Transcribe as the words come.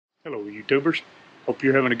Hello YouTubers, hope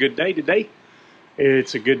you're having a good day today.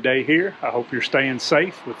 It's a good day here. I hope you're staying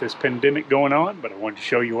safe with this pandemic going on, but I wanted to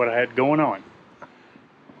show you what I had going on.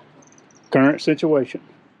 Current situation,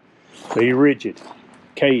 the Ridged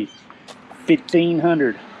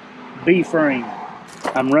K1500 B frame.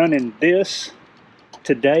 I'm running this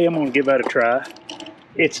today. I'm going to give that a try.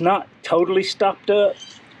 It's not totally stopped up,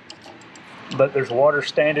 but there's water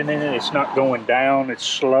standing in it. It's not going down, it's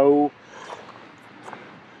slow.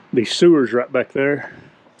 The sewer's right back there.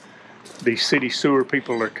 The city sewer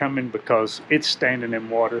people are coming because it's standing in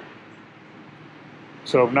water.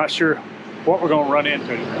 So I'm not sure what we're going to run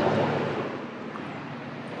into.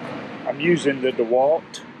 I'm using the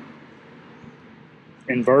DeWalt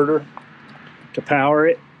inverter to power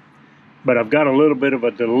it, but I've got a little bit of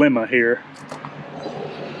a dilemma here.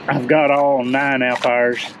 I've got all 9 amp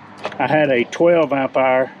hours. I had a 12 amp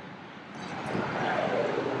hour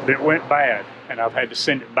that went bad, and I've had to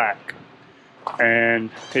send it back. And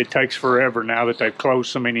it takes forever now that they've closed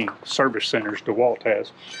so many service centers DeWalt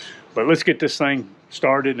has. But let's get this thing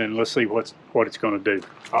started and let's see what it's going to do.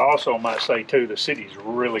 I also might say too, the city's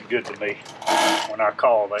really good to me. When I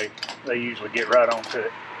call, they usually get right on to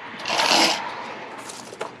it.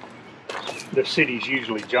 The city's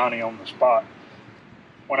usually Johnny on the spot.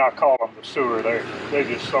 When I call them the sewer, they're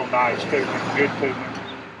just so nice to me, good to me.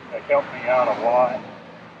 They help me out a lot.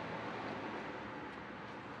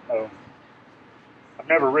 I've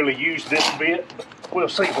never really used this bit, but we'll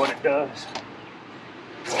see what it does.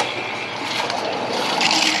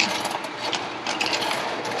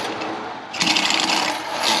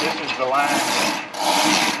 This is the line.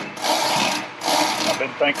 I've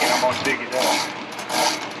been thinking I'm going to dig it up.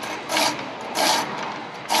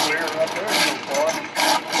 Clear right there so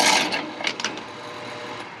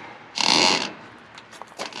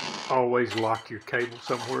far. Always lock your cable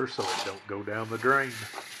somewhere so it don't go down the drain.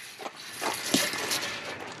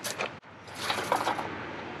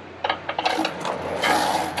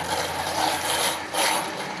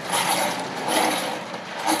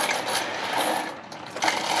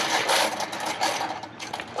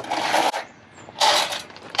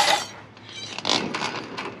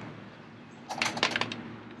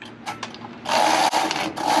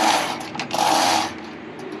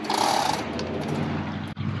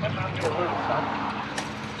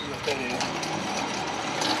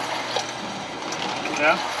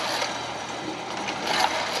 Yeah.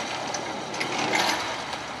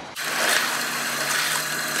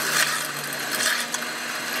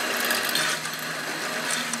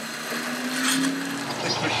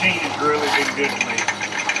 This machine has really been good to me.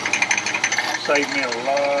 Saved me a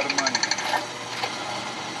lot of money.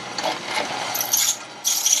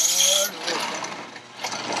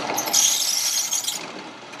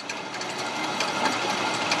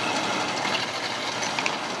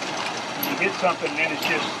 When you hit something, then it's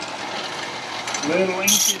just little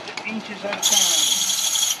inches at a time.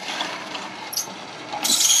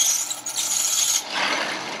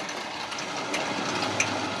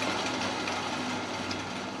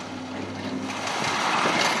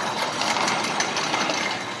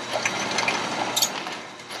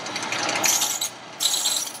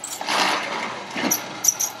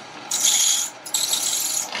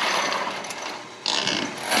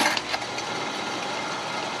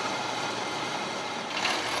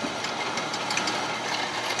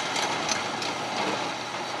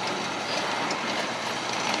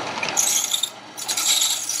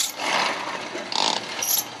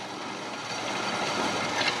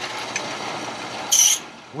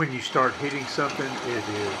 When you start hitting something, it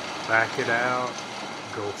is back it out,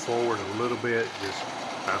 go forward a little bit, just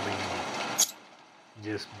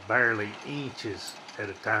barely inches at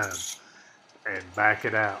a time, and back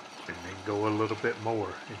it out, and then go a little bit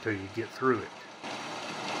more until you get through it.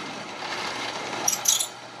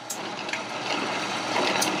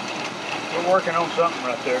 We're working on something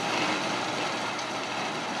right there.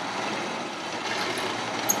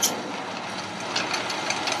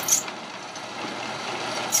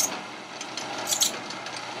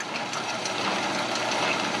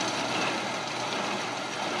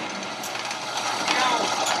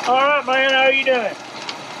 All right, man, how you doing?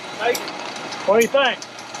 Hey, What do you think?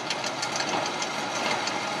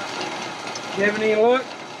 you having any luck?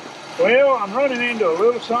 Well, I'm running into a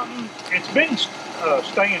little something. It's been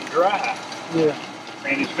staying dry. Yeah.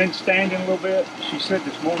 And it's been standing a little bit. She said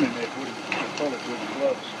this morning that the toilet wouldn't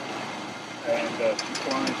close. And she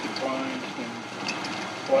plunged and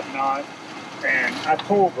whatnot. And I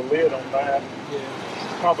pulled the lid on that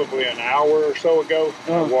probably an hour or so ago.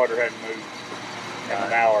 The water hadn't moved in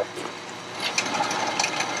an hour.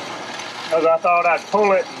 Because I thought I'd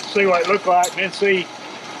pull it and see what it looked like and then see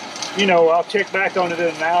you know, I'll check back on it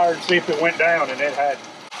in an hour and see if it went down, and it hadn't.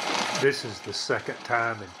 This is the second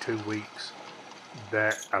time in 2 weeks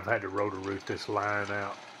that I've had to rotor-root this line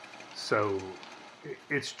out. So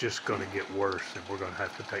it's just going to get worse, and we're going to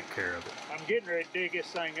have to take care of it. I'm getting ready to dig this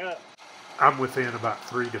thing up. I'm within about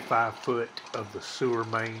 3 to 5 foot of the sewer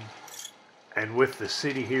main. And with the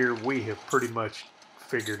city here, we have pretty much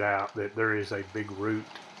figured out that there is a big root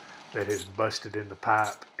that has busted in the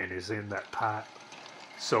pipe and is in that pipe.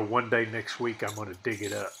 So one day next week, I'm going to dig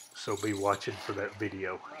it up. So be watching for that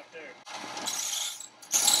video. Right there.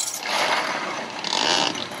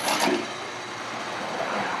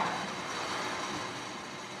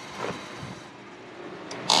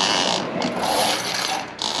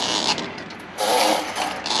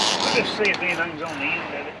 Let's see if anything's on the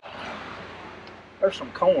end of it. There's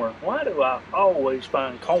some corn. Why do I always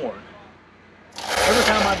find corn? Every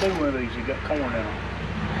time I do one of these, you got corn in them.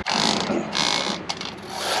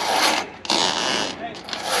 Hey,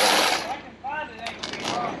 if I can find it, ain't gonna be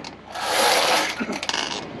hard.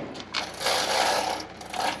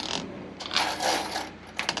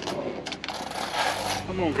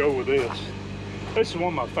 I'm gonna go with this. This is one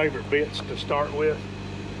of my favorite bits to start with.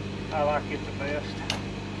 I like it the best.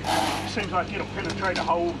 Seems like it'll penetrate a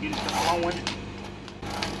hole, get it to flowing.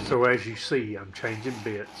 So as you see, I'm changing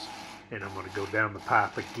bits, and I'm going to go down the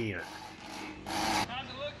pipe again. How's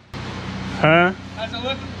it look? Huh? How's it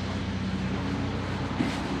look?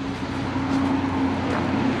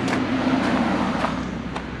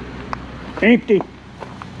 Empty.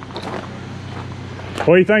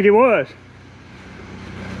 What do you think it was?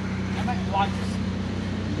 I might watch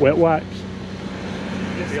this. Wet wipes.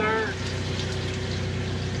 Yes, sir.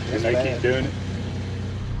 And they keep doing it.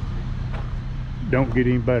 Don't get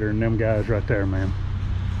any better than them guys right there, man.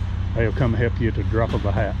 They'll come help you at the drop of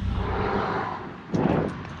a hat.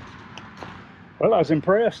 Well, I was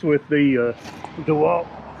impressed with the walk.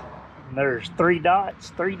 There's 3 dots,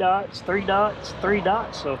 3 dots, 3 dots, 3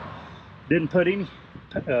 dots. So didn't put any,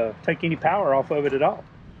 take any power off of it at all.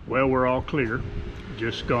 Well, we're all clear.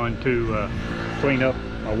 Just going to clean up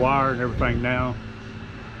my wire and everything now.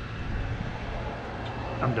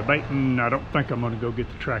 I'm debating, I don't think I'm gonna go get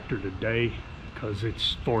the tractor today because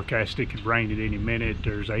it's forecast it could rain at any minute.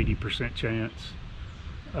 There's 80% chance.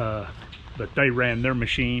 But they ran their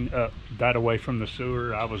machine up that away from the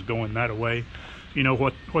sewer. I was going that away. You know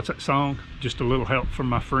what's that song? Just a little help from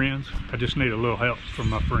my friends. I just need a little help from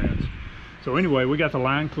my friends. So anyway, we got the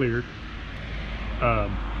line cleared.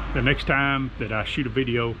 The next time that I shoot a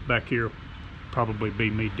video back here, probably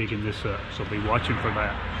be me digging this up. So be watching for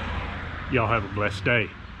that. Y'all have a blessed day.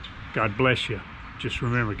 God bless you. Just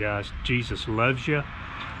remember, guys, Jesus loves you.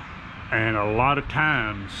 And a lot of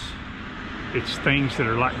times, it's things that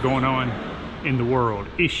are like going on in the world,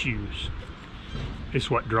 issues. It's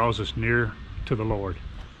what draws us near to the Lord.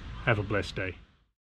 Have a blessed day.